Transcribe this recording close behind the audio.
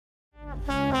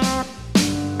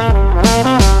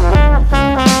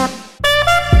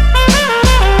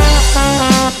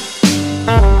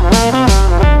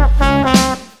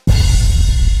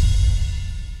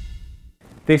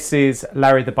This is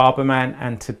Larry the Barberman,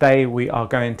 and today we are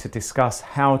going to discuss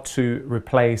how to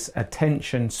replace a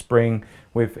tension spring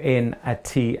within a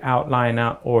T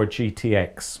outliner or a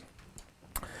GTX.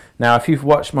 Now, if you've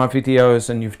watched my videos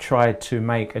and you've tried to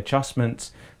make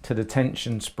adjustments to the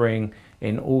tension spring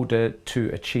in order to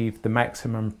achieve the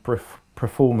maximum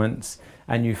performance,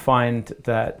 and you find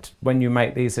that when you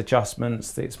make these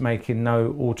adjustments it's making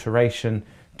no alteration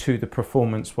to the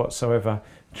performance whatsoever,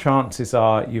 chances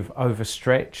are you've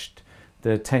overstretched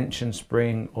the tension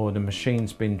spring, or the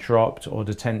machine's been dropped, or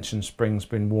the tension spring's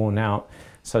been worn out.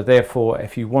 So therefore,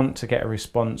 if you want to get a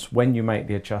response when you make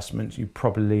the adjustments, you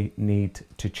probably need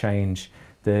to change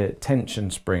the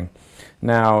tension spring.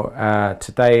 Now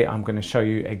today I'm going to show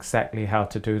you exactly how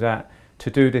to do that. To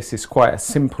do this is quite a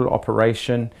simple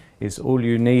operation. All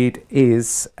you need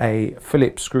is a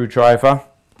Phillips screwdriver,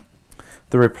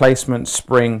 the replacement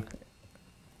spring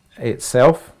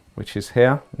itself, which is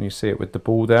here, and you see it with the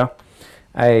ball there,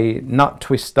 a nut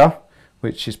twister,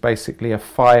 which is basically a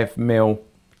 5mm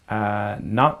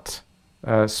nut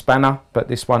spanner, but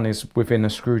this one is within a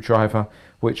screwdriver,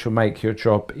 which will make your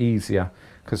job easier,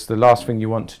 because the last thing you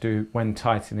want to do when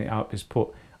tightening it up is put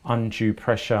undue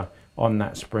pressure on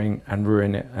that spring and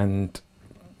ruin it and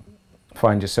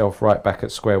find yourself right back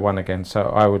at square one again. So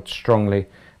I would strongly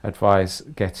advise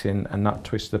getting a nut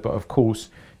twister, but of course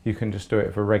you can just do it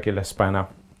with a regular spanner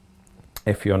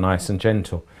if you're nice and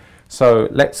gentle. So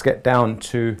let's get down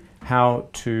to how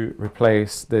to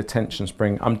replace the tension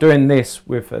spring. I'm doing this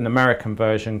with an American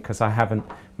version because I haven't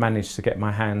managed to get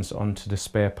my hands onto the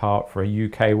spare part for a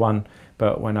UK one,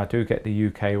 but when I do get the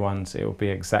UK ones it will be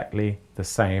exactly the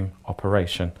same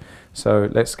operation. So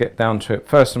let's get down to it.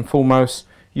 First and foremost,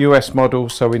 US model,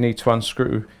 so we need to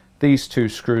unscrew these two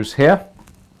screws here.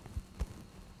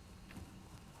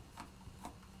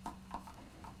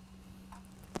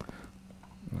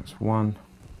 That's one.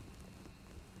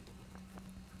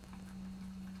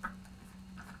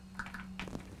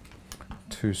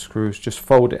 Two screws. Just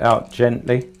fold it out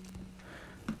gently.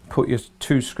 Put your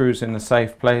two screws in a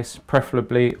safe place,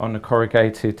 preferably on a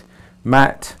corrugated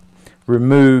mat.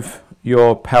 Remove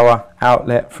your power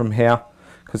outlet from here,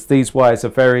 because these wires are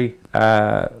very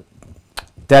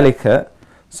delicate,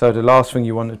 so the last thing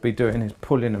you want to be doing is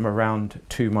pulling them around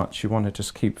too much. You want to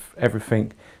just keep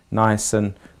everything nice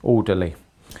and orderly.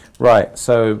 Right,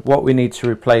 so what we need to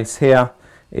replace here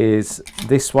is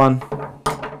this one,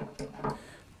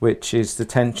 which is the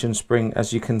tension spring.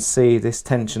 As you can see, this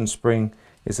tension spring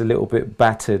is a little bit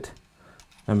battered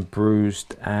and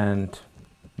bruised and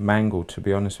mangled, to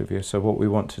be honest with you. So what we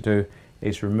want to do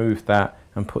is remove that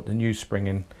and put the new spring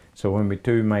in, so when we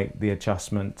do make the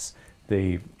adjustments,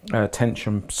 the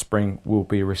tension spring will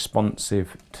be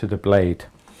responsive to the blade.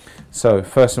 So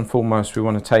first and foremost, we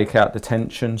want to take out the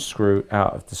tension screw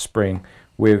out of the spring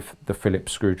with the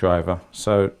Phillips screwdriver.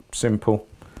 So simple,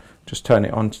 just turn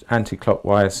it on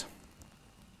anti-clockwise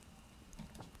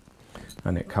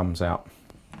and it comes out.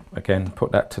 Again,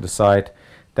 put that to the side,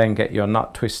 then get your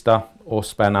nut twister or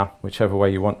spanner, whichever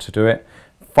way you want to do it,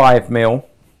 5mm,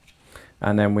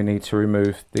 and then we need to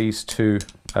remove these two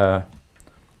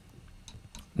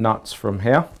nuts from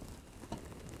here.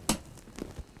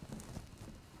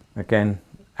 Again,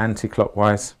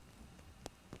 anti-clockwise.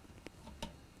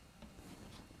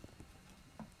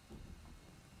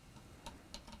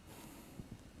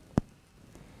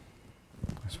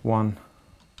 That's one.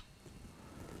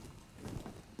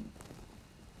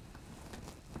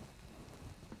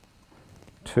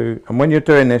 Two. And when you're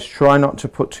doing this, try not to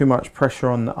put too much pressure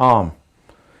on the arm,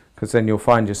 because then you'll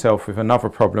find yourself with another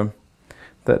problem,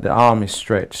 that the arm is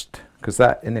stretched, because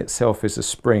that in itself is a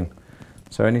spring.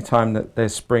 So anytime that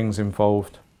there's springs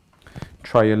involved,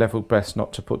 try your level best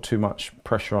not to put too much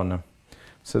pressure on them.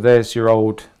 So there's your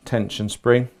old tension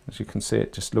spring. As you can see,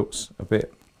 it just looks a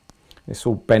bit, it's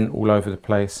all bent all over the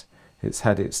place. It's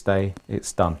had its day,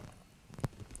 it's done.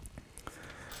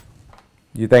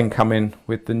 You then come in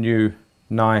with the new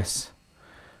nice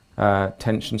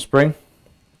tension spring.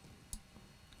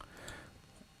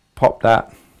 Pop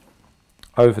that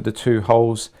over the two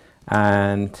holes,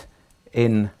 and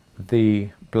in the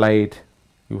blade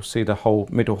you'll see the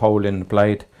middle hole in the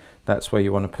blade. That's where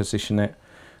you want to position it.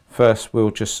 First we'll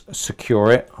just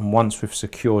secure it, and once we've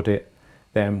secured it,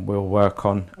 then we'll work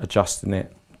on adjusting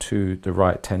it to the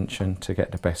right tension to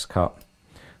get the best cut.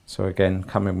 So again,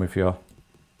 come in with your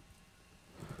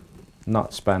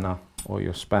nut spanner or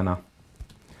your spanner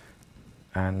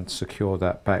and secure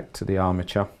that back to the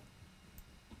armature.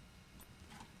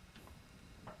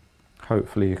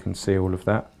 Hopefully you can see all of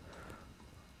that.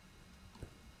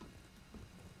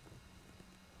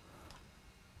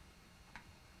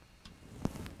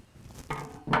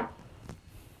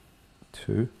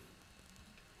 2.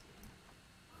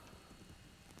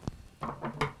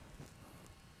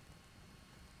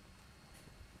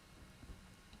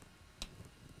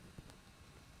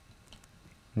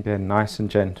 Again, nice and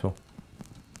gentle.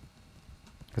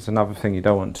 Because another thing you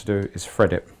don't want to do is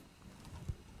thread it.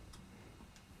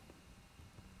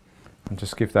 And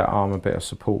just give that arm a bit of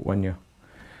support when you're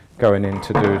going in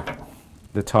to do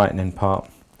the tightening part.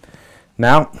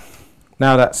 Now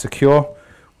that's secure,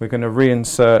 we're going to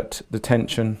reinsert the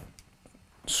tension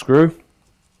screw.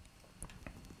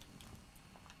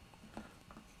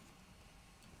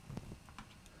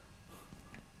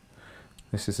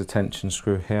 This is a tension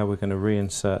screw here, we're going to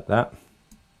reinsert that.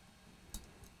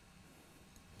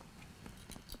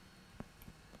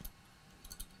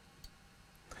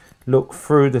 Look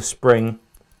through the spring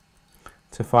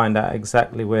to find out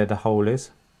exactly where the hole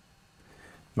is.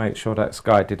 Make sure that's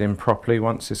guided in properly.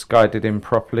 Once it's guided in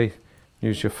properly,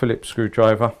 use your Phillips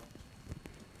screwdriver.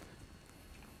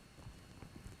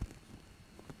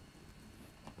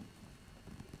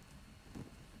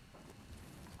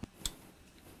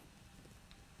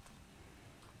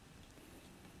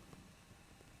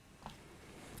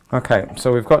 Okay,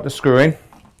 so we've got the screw in.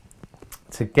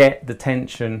 To get the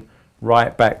tension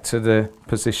right back to the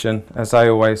position, as I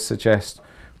always suggest,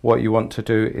 what you want to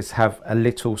do is have a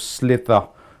little slither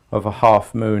of a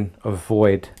half moon of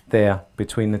void there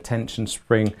between the tension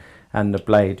spring and the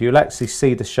blade. You'll actually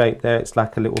see the shape there, it's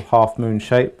like a little half moon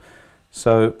shape.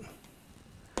 So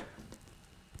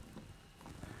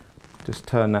just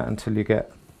turn that until you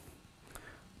get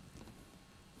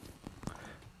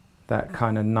that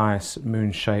kind of nice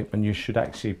moon shape, and you should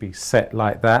actually be set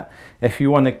like that. If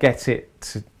you want to get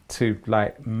it to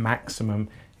like maximum,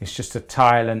 it's just a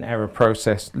trial and error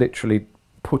process, literally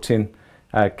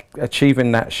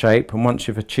achieving that shape. And once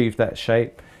you've achieved that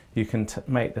shape, you can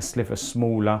make the sliver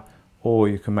smaller, or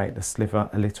you can make the sliver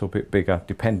a little bit bigger,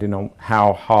 depending on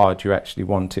how hard you actually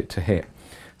want it to hit.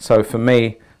 So for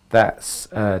me, that's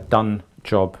a done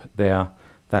job there.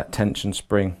 That tension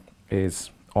spring is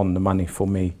on the money for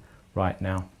me right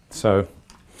now. So,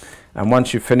 and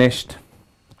once you've finished,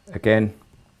 again,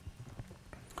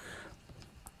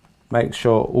 make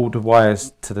sure all the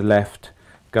wires to the left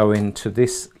go into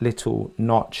this little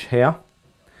notch here.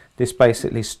 This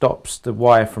basically stops the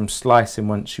wire from slicing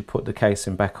once you put the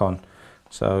casing back on.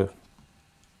 So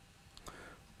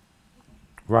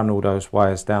run all those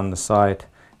wires down the side,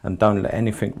 and don't let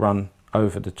anything run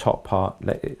over the top part.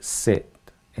 Let it sit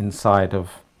inside of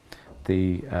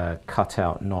the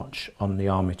cutout notch on the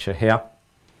armature here.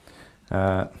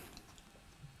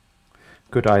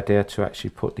 Good idea to actually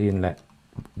put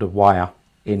the wire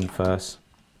in first.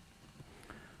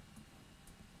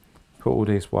 Put all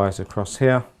these wires across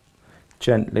here,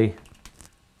 gently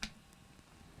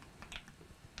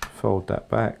fold that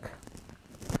back.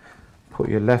 Put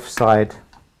your left side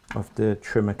of the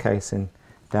trimmer casing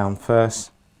down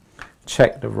first.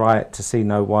 Check the right to see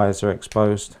no wires are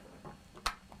exposed.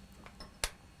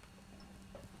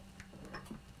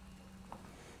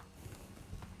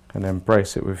 And then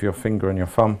brace it with your finger and your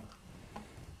thumb.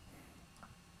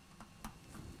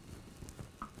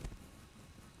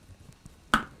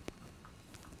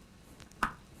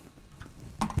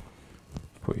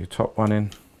 Put your top one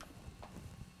in.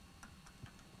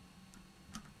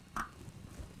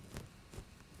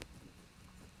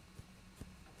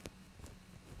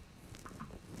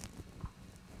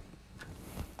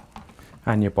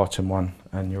 And your bottom one,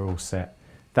 and you're all set.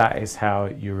 That is how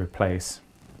you replace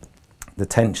the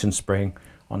tension spring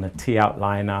on a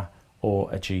T-outliner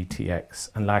or a GTX.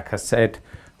 And like I said,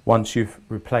 once you've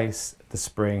replaced the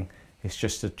spring, it's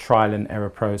just a trial and error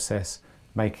process,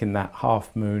 making that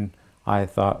half moon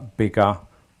either bigger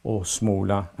or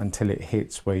smaller until it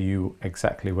hits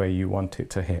exactly where you want it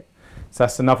to hit. So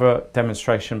that's another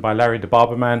demonstration by Larry the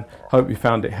Barberman. Hope you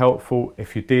found it helpful.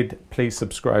 If you did, please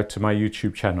subscribe to my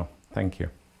YouTube channel. Thank you.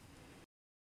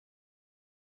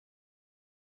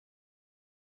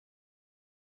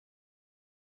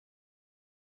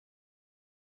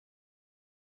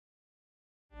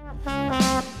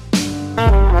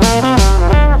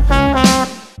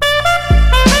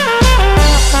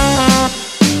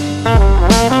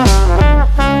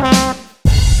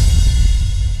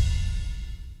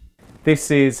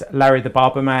 This is Larry the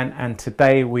Barberman, and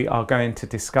today we are going to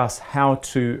discuss how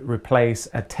to replace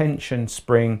a tension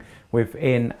spring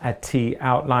within a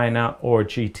T-outliner or a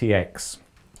GTX.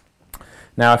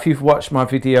 Now, if you've watched my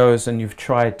videos and you've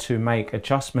tried to make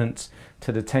adjustments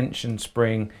to the tension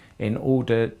spring in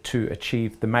order to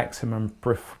achieve the maximum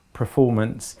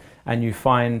performance, and you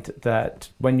find that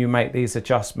when you make these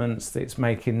adjustments it's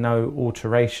making no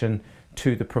alteration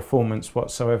to the performance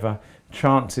whatsoever.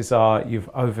 Chances are you've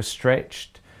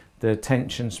overstretched the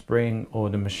tension spring, or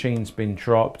the machine's been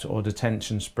dropped, or the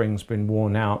tension spring's been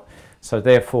worn out. So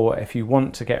therefore, if you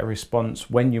want to get a response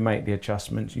when you make the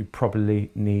adjustments, you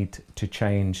probably need to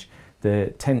change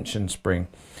the tension spring.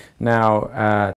 Now,